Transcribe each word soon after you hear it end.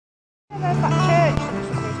There's that church that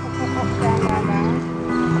somebody's put up down there.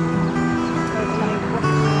 There's a money book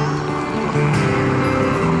there.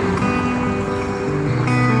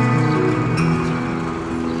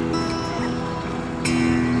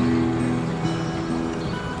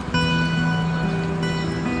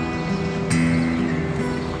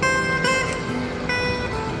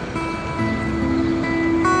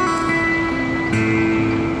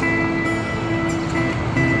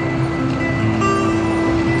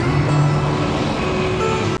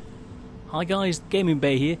 Hi guys, Gaming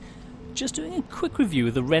Bay here, just doing a quick review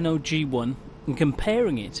of the Renault G1 and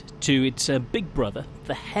comparing it to its big brother,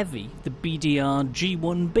 the heavy, the BDR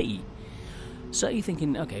G1B. So you're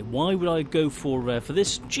thinking, okay, why would I go for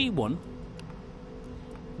this G1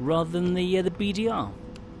 rather than the BDR?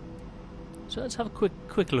 So let's have a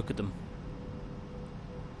quick look at them.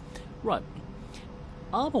 Right,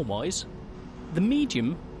 armour-wise, the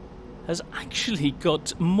medium has actually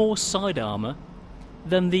got more side armour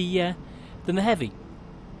than the heavy,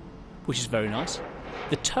 which is very nice.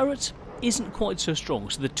 The turret isn't quite so strong,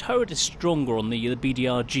 so the turret is stronger on the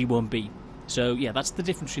BDR G1B. So yeah, that's the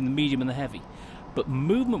difference between the medium and the heavy. But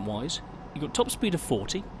movement-wise, you've got top speed of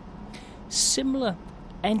 40, similar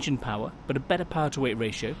engine power, but a better power-to-weight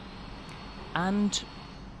ratio. And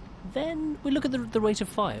then we look at the rate of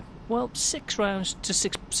fire. Well, 6 rounds to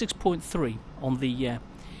 6.3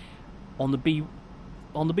 on the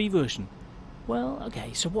B version. Well,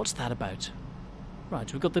 okay, so what's that about?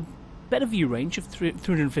 Right, we've got the better view range of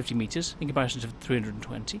 350 metres in comparison to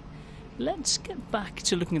 320. Let's get back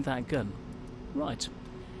to looking at that gun. Right,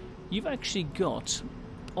 you've actually got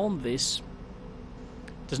on this,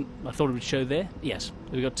 I thought it would show there, yes,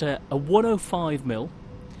 we've got a 105mm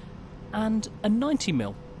and a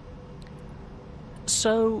 90mm.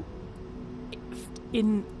 So,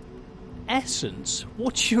 in essence,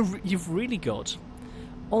 what you've really got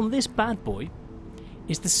on this bad boy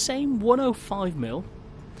is the same 105mm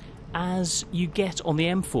as you get on the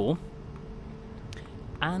M4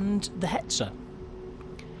 and the Hetzer.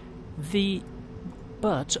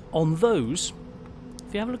 But on those,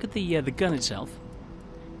 if you have a look at the gun itself,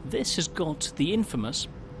 this has got the infamous,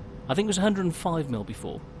 I think it was 105mm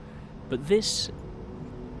before, but this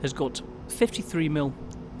has got 53mm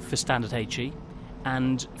for standard HE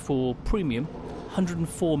and for premium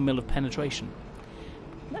 104mm of penetration.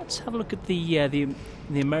 Let's have a look at the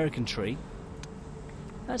American tree.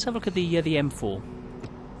 Let's have a look at the M4.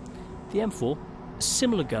 The M4,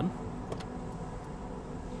 similar gun,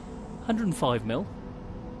 105mm.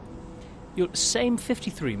 Your same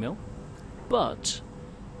 53mm, but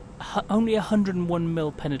only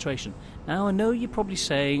 101mm penetration. Now I know you're probably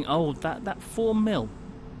saying, "Oh, that 4mm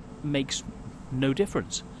makes no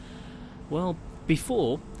difference." Well,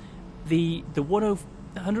 before the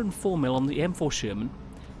 104mm on the M4 Sherman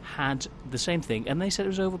had the same thing, and they said it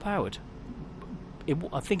was overpowered.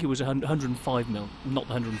 I think it was 105mm, not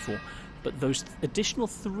the 104. But those additional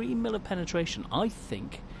 3mm of penetration, I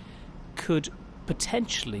think, could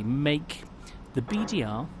potentially make the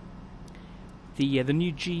BDR, the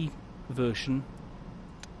new G version,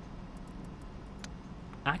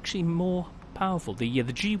 actually more powerful. The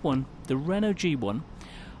G1, the Renault G1,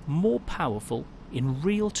 more powerful in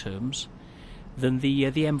real terms than the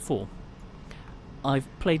M4. I've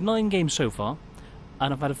played 9 games so far,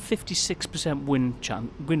 and I've had a 56%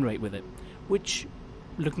 win rate with it, which,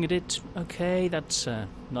 looking at it, okay, that's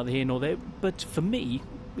neither here nor there, but for me,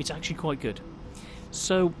 it's actually quite good.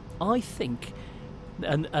 So I think,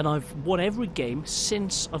 and I've won every game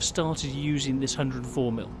since I've started using this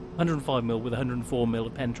 105mm with 104mm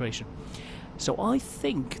of penetration. So I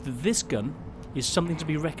think that this gun is something to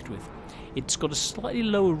be reckoned with. It's got a slightly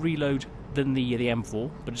lower reload than the M4,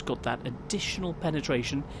 but it's got that additional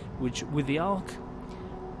penetration, which with the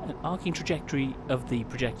arcing trajectory of the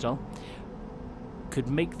projectile could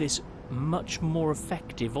make this much more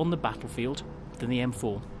effective on the battlefield than the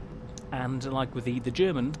M4. And like with the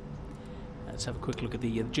German, let's have a quick look at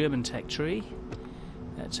the German tech tree.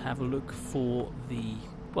 Let's have a look for the,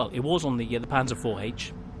 well, it was on the Panzer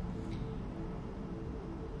IV-H.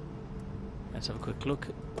 Let's have a quick look.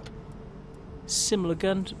 Similar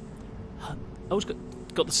gun. Always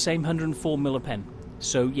got the same 104mm pen.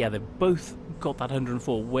 So yeah, they've both got that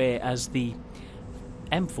 104, whereas the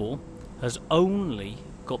M4 has only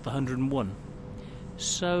got the 101.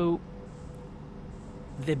 So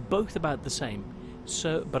they're both about the same.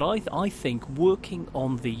 So, but I think working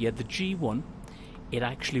on the G1, it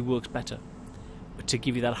actually works better to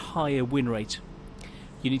give you that higher win rate.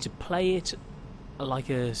 You need to play it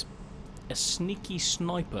like a sneaky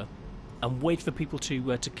sniper and wait for people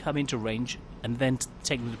to come into range and then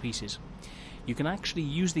take them to pieces. you can actually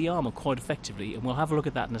use the armour quite effectively, and we'll have a look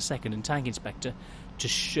at that in a second in Tank Inspector to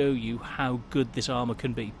show you how good this armour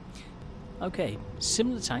can be. Okay,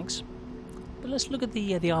 similar tanks, but let's look at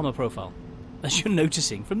the armour profile. As you're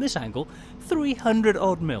noticing from this angle, 300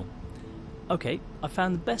 odd mil. Okay, I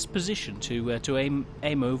found the best position to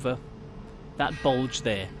aim over that bulge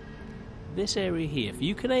there. This area here. If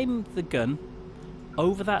you can aim the gun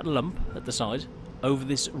over that lump at the side, over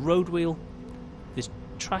this road wheel, this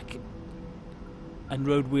track and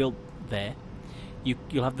road wheel there,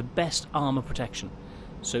 you'll have the best armour protection.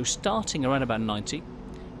 So starting around about 90,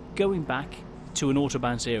 going back to an auto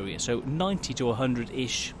bounce area, so 90 to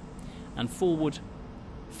 100-ish, and forward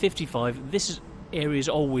 55. This area is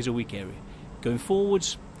always a weak area. Going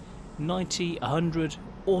forwards 90, 100,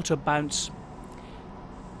 auto bounce,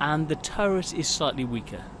 and the turret is slightly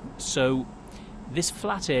weaker. So this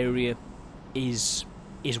flat area is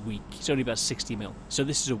weak. It's only about 60 mil, so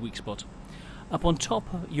this is a weak spot. Up on top,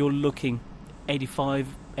 you're looking 80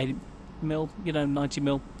 mil, 90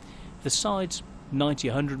 mil. The sides 90,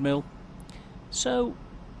 100 mil. So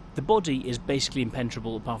the body is basically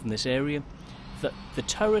impenetrable apart from this area. The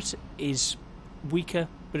turret is weaker,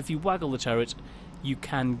 but if you waggle the turret, you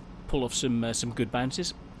can pull off some good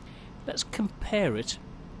bounces. Let's compare it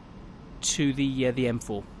to the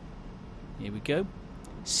M4. Here we go.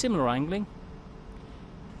 Similar angling.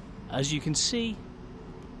 As you can see,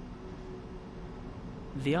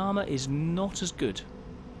 the armour is not as good.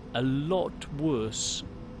 A lot worse.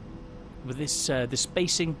 With this the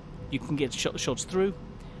spacing, you can get shots through,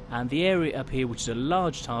 and the area up here, which is a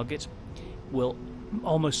large target, will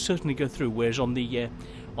almost certainly go through, whereas on the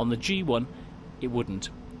G1 it wouldn't.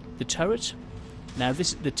 The turret, now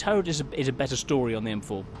the turret is a better story on the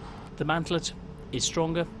M4. The mantlet is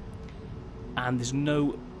stronger, and there's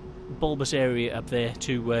no bulbous area up there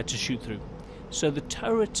to shoot through. So the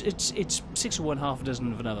turret, it's 6 of one, half a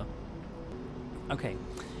dozen of another. Okay,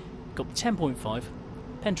 got the 10.5.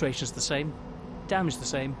 Penetration's the same, damage the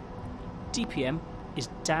same. DPM is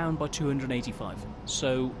down by 285.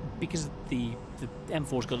 So because the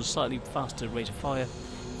M4's got a slightly faster rate of fire,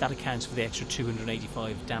 that accounts for the extra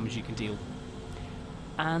 285 damage you can deal.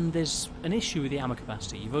 And there's an issue with the ammo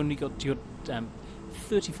capacity. You've only got your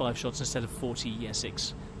 35 shots instead of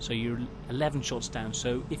 46, so you're 11 shots down.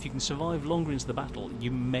 So if you can survive longer into the battle,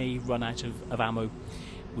 you may run out of ammo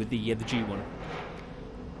with the G1.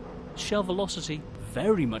 Shell velocity,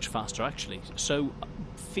 very much faster actually. So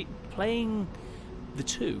playing the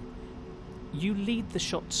two, you lead the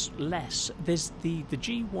shots less. There's the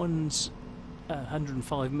G1's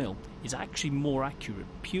 105 mil is actually more accurate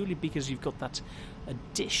purely because you've got that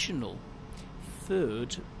additional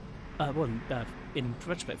third. In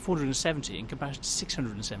retrospect, 470 in comparison to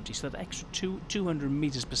 670, so that extra 200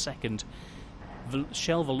 meters per second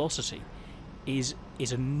shell velocity is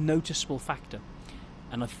a noticeable factor,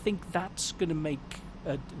 and I think that's going to make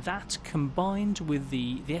that combined with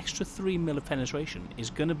the extra 3 mil of penetration is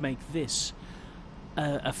going to make this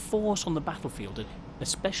a force on the battlefield,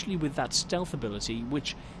 especially with that stealth ability,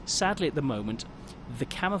 which sadly at the moment the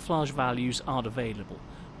camouflage values aren't available,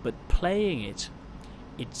 but playing it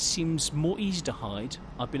seems more easy to hide.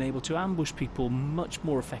 I've been able to ambush people much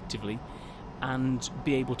more effectively and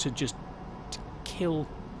be able to just kill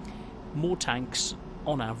more tanks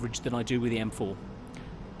on average than I do with the M4.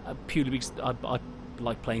 Purely because I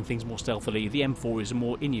like playing things more stealthily. The M4 is a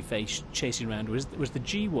more in-your-face, chasing around, whereas the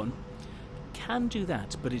G1 can do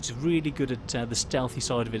that, but it's really good at the stealthy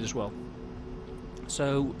side of it as well.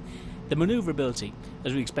 So the manoeuvrability,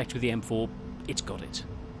 as we expect with the M4, it's got it.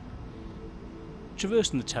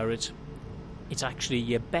 Traversing the turret, it's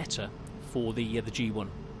actually better for the G1.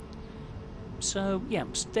 So yeah,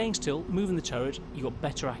 staying still, moving the turret, you got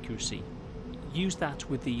better accuracy. Use that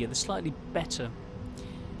with the slightly better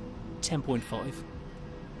 10.5,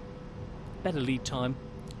 better lead time,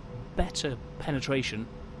 better penetration,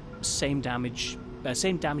 same damage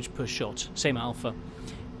per shot, same alpha,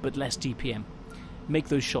 but less DPM. Make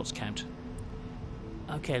those shots count.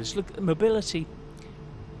 Okay, let's look at mobility.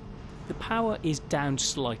 The power is down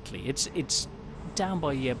slightly. It's down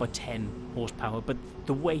by 10 horsepower, but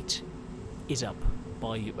the weight is up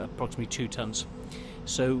by approximately 2 tons.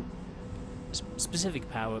 So specific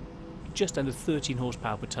power, just under 13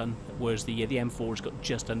 horsepower per ton, whereas the M4 has got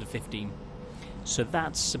just under 15. So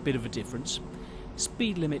that's a bit of a difference.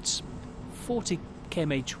 Speed limits 40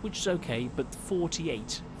 km/h, which is okay, but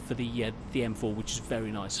 48 for the M4, which is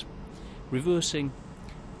very nice. Reversing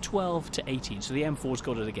 12 to 18, so the M4's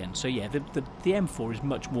got it again. So yeah, the M4 is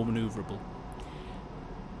much more manoeuvrable.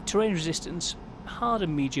 Terrain resistance, hard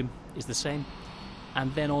and medium is the same,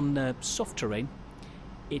 and then on soft terrain,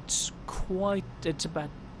 it's about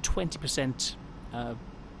 20%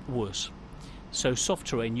 worse. So soft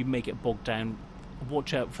terrain, you may get bogged down.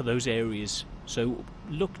 Watch out for those areas. So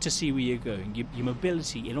look to see where you're going. Your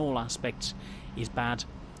mobility in all aspects is bad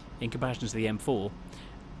in comparison to the M4,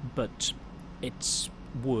 but it's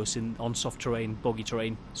worse on soft terrain, boggy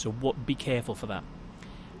terrain. So be careful for that.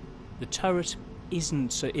 The turret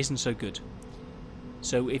isn't so good.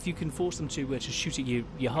 So if you can force them to shoot at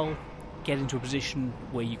your hull, get into a position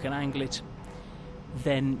where you can angle it,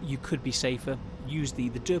 then you could be safer. Use the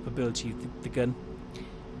derpability of the gun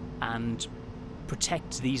and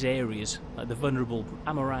protect these areas, like the vulnerable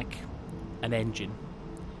ammo rack and engine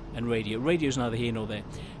and radio. Radio's neither here nor there,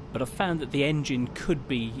 but I've found that the engine could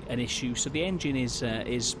be an issue. So the engine is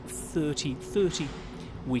 30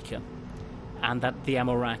 weaker, and that the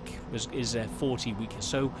ammo rack is 40 weaker.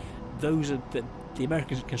 So those are the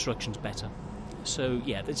American construction's better. So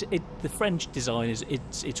yeah, the French design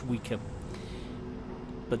it's weaker,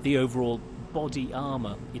 but the overall body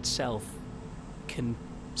armour itself can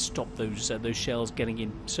stop those shells getting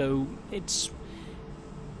in. So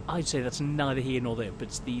I'd say that's neither here nor there, but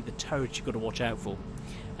it's the turret you've got to watch out for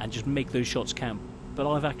and just make those shots count.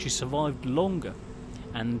 But I've actually survived longer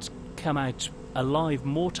and come out alive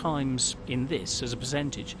more times in this as a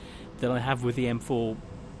percentage than I have with the M4,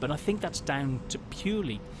 but I think that's down to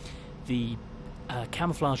purely the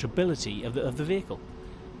camouflage ability of the vehicle.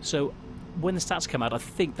 So when the stats come out, I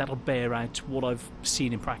think that'll bear out what I've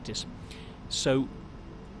seen in practice. So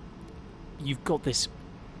you've got this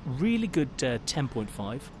really good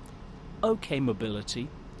 10.5, okay mobility,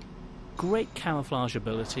 great camouflage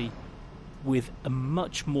ability, with a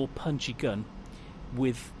much more punchy gun,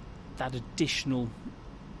 with that additional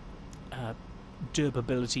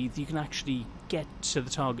durability that you can actually get to the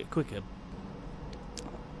target quicker.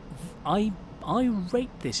 I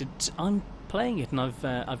rate this. I'm playing it, and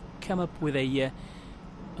I've come up with a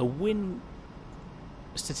win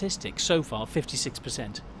statistic so far,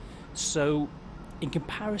 56%. So in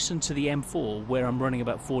comparison to the M4, where I'm running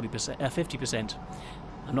about 50%,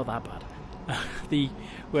 I'm not that bad.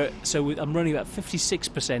 I'm running about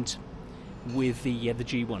 56% with the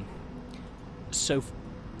G1. So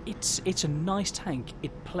it's a nice tank.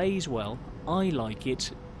 It plays well. I like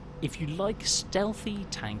it. If you like stealthy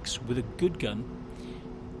tanks with a good gun,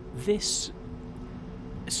 this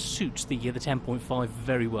suits the 10.5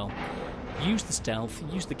 very well. Use the stealth,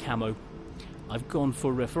 use the camo. I've gone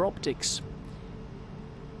for optics,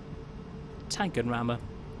 tank gun rammer,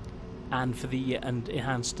 and for the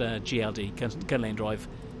enhanced GLD, gun lane drive,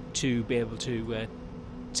 to be able to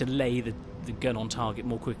lay the gun on target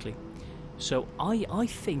more quickly. So I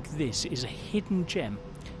think this is a hidden gem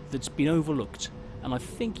that's been overlooked, and I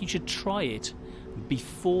think you should try it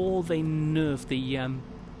before they nerf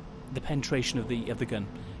the penetration of the gun,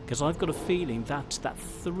 because I've got a feeling that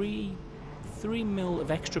 3 mil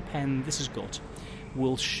of extra pen this has got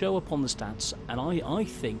will show up on the stats, and I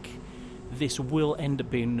think this will end up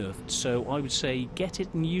being nerfed. So I would say get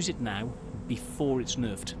it and use it now before it's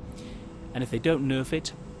nerfed, and if they don't nerf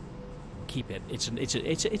it, keep it. It's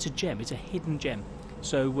a gem. It's a hidden gem.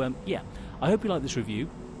 So yeah, I hope you like this review.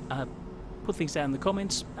 Put things down in the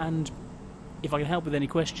comments, and if I can help with any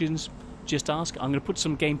questions, just ask. I'm going to put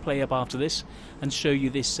some gameplay up after this and show you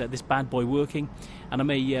this bad boy working, and I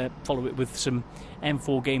may follow it with some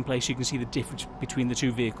M4 gameplay so you can see the difference between the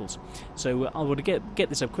two vehicles. So I want to get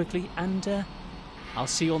this up quickly, and I'll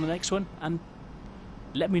see you on the next one, and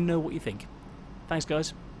let me know what you think. Thanks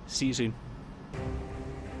guys, see you soon.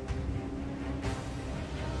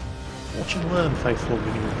 Watch and learn, faithful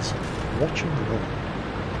viewers. Watch and learn.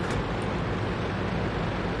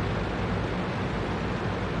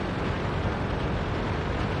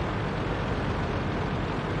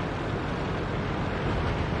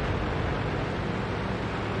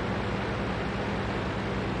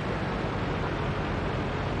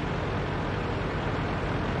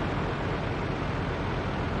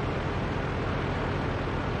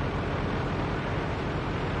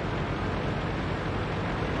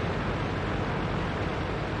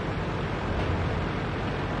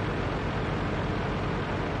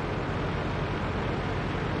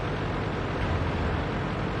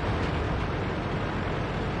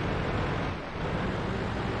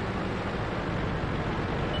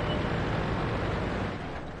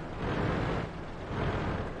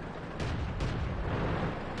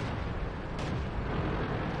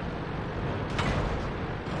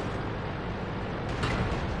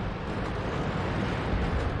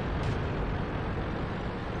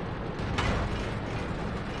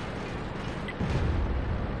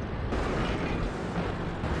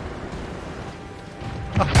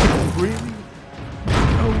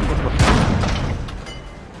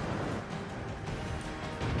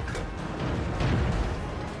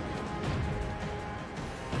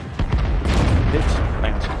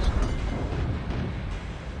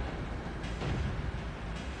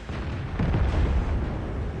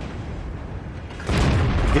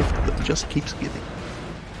 just keeps giving.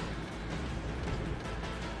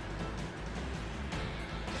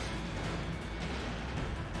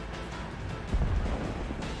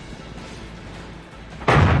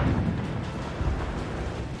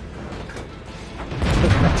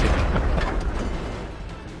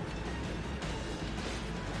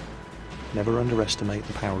 Never underestimate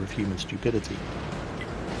the power of human stupidity.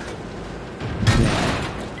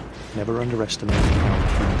 Never underestimate the power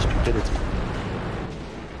of human stupidity.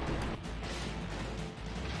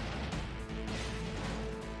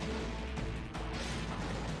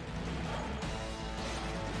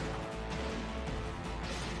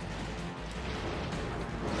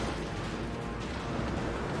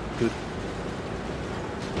 Good.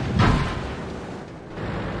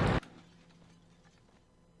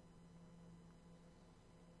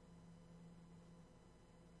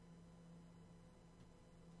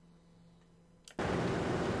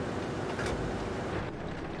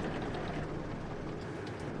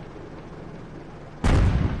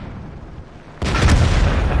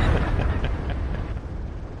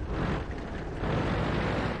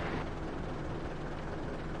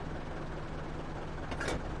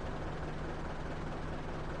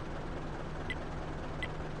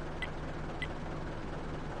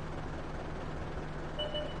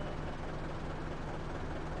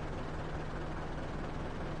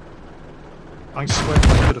 I swear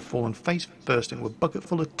I could have fallen face first into a bucket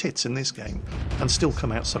full of tits in this game and still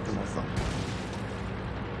come out sucking my thumb.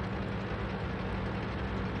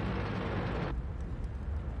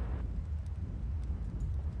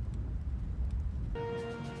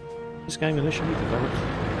 This game initially developed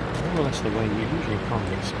more or less the way you usually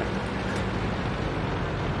can't expect it.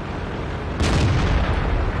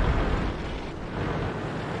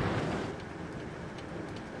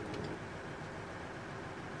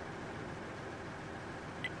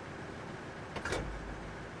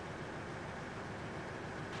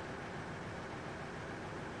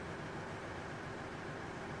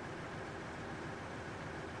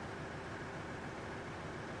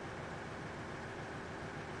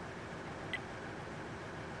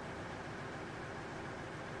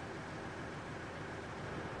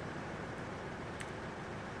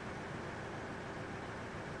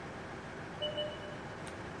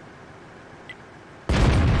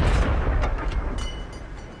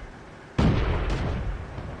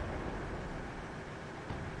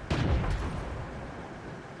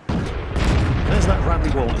 There's that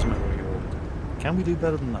Bradley Walters memorial. Can we do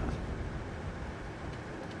better than that?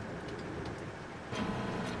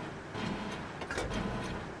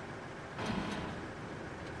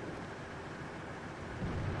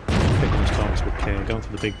 Pick these targets with care, going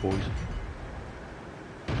for the big boys.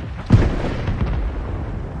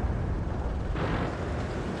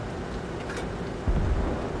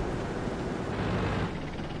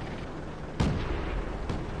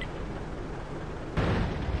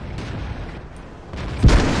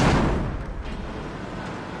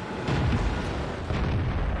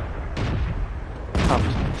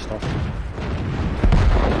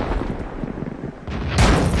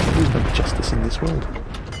 Who's got justice in this world?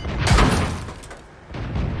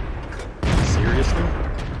 Seriously?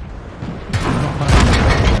 Not bad.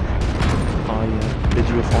 I bid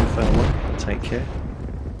you a fond farewell. Take care.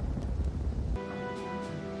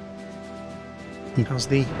 He has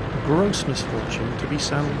the gross misfortune to be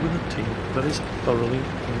saddled with a team that is thoroughly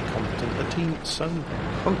incompetent, a team so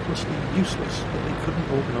hopelessly useless that they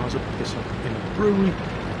couldn't organise a piss-up in a brewery,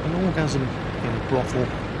 an orgasm in a brothel,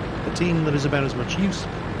 a team that is about as much use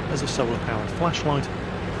as a solar-powered flashlight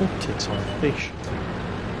or tits on a fish.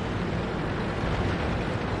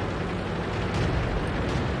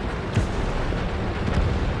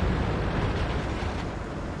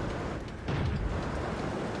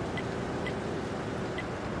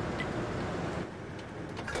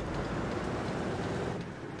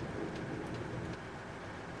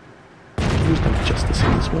 Who's done justice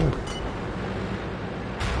in this world?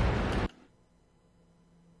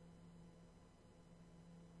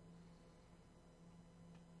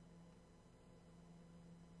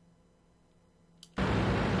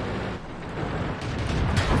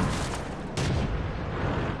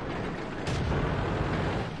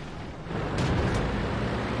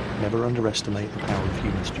 Never underestimate the power of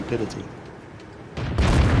human stupidity.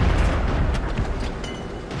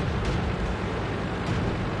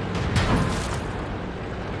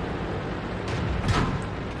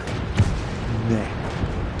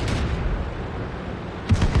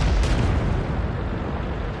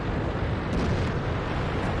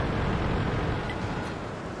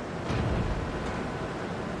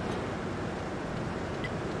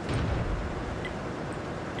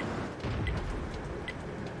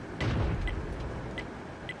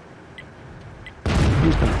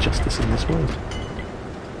 always done justice in this world.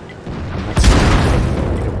 And that's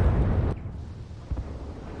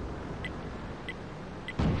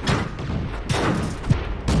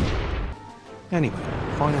anyway,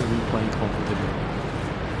 final replay of the video.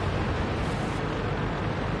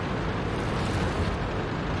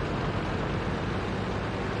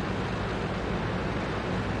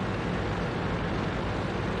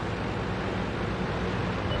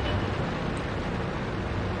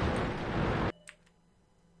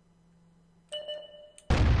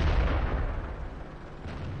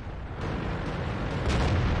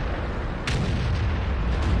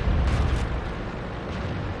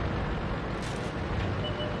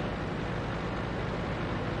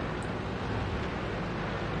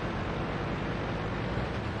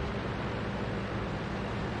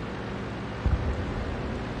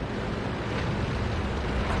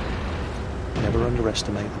 Never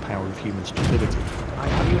underestimate the power of human stupidity. I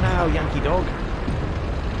have you now, Yankee dog.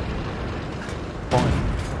 Fine.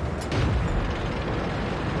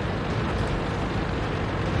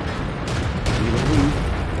 Feeling rude.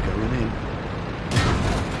 Going in.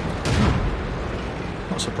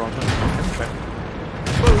 Not surprised when I can check.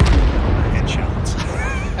 Headshot.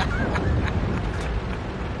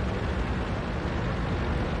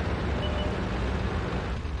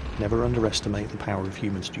 Never underestimate the power of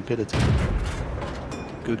human stupidity.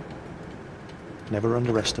 Good. Never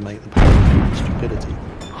underestimate the power of human stupidity.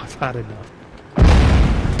 I've had enough.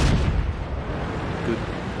 Good.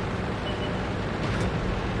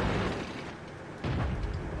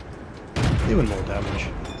 Doing more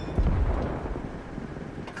damage.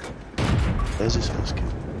 There's his first kill.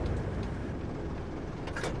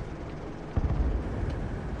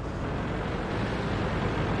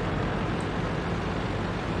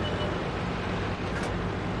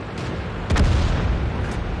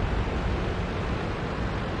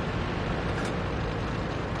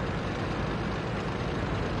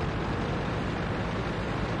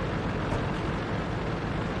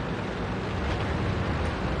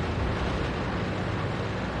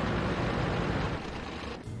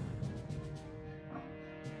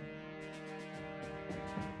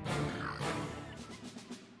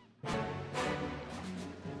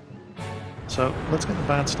 So let's get the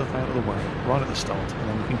bad stuff out of the way right at the start, and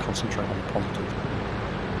then we can concentrate on the positive.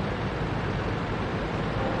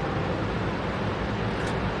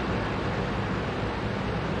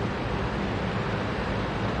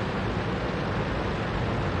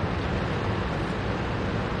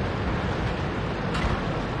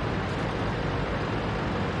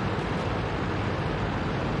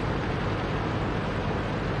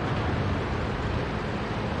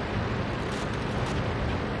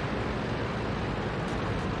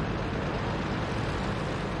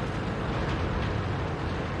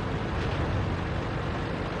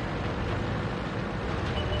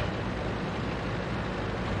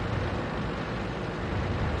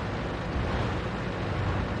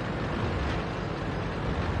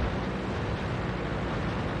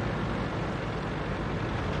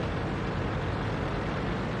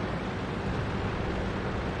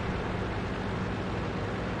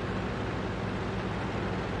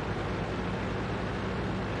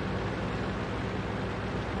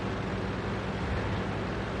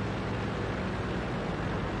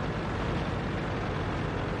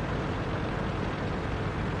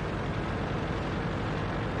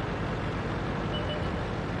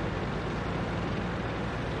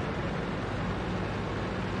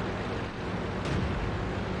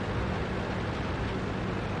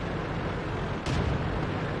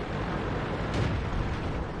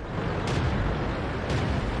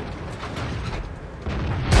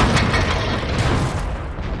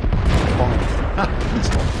 It's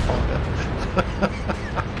not fire.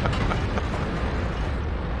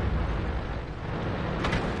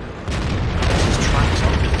 There's tracks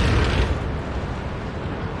on it.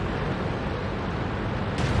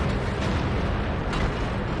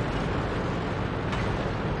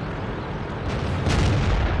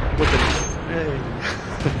 What the... Hey.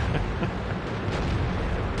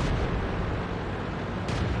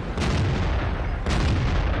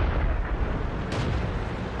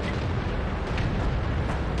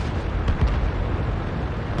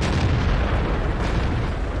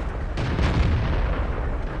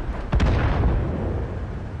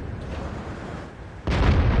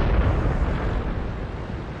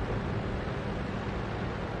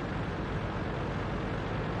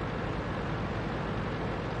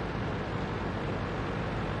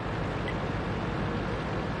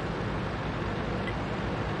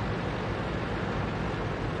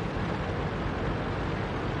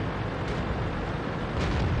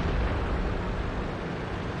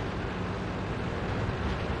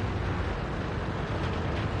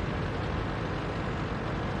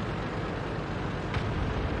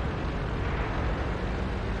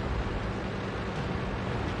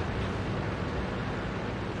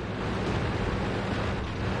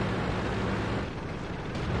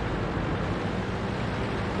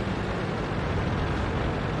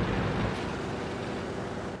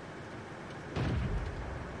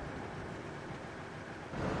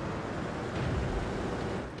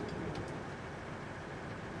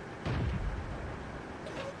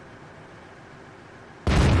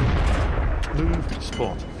 Move,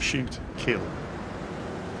 spot, shoot, kill.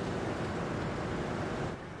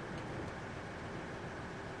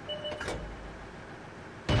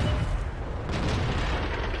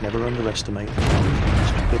 Never underestimate the challenge and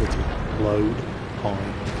stupidity. Load,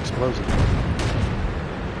 high, explosive.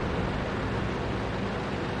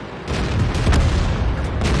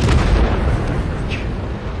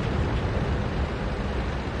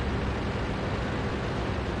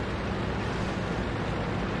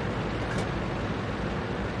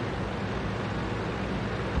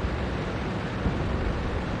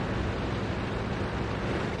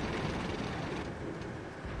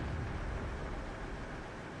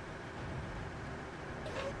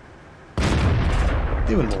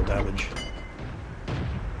 Doing more damage.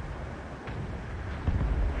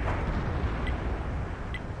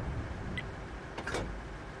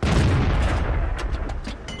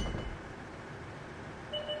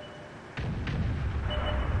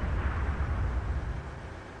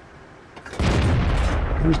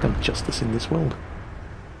 There is no justice in this world.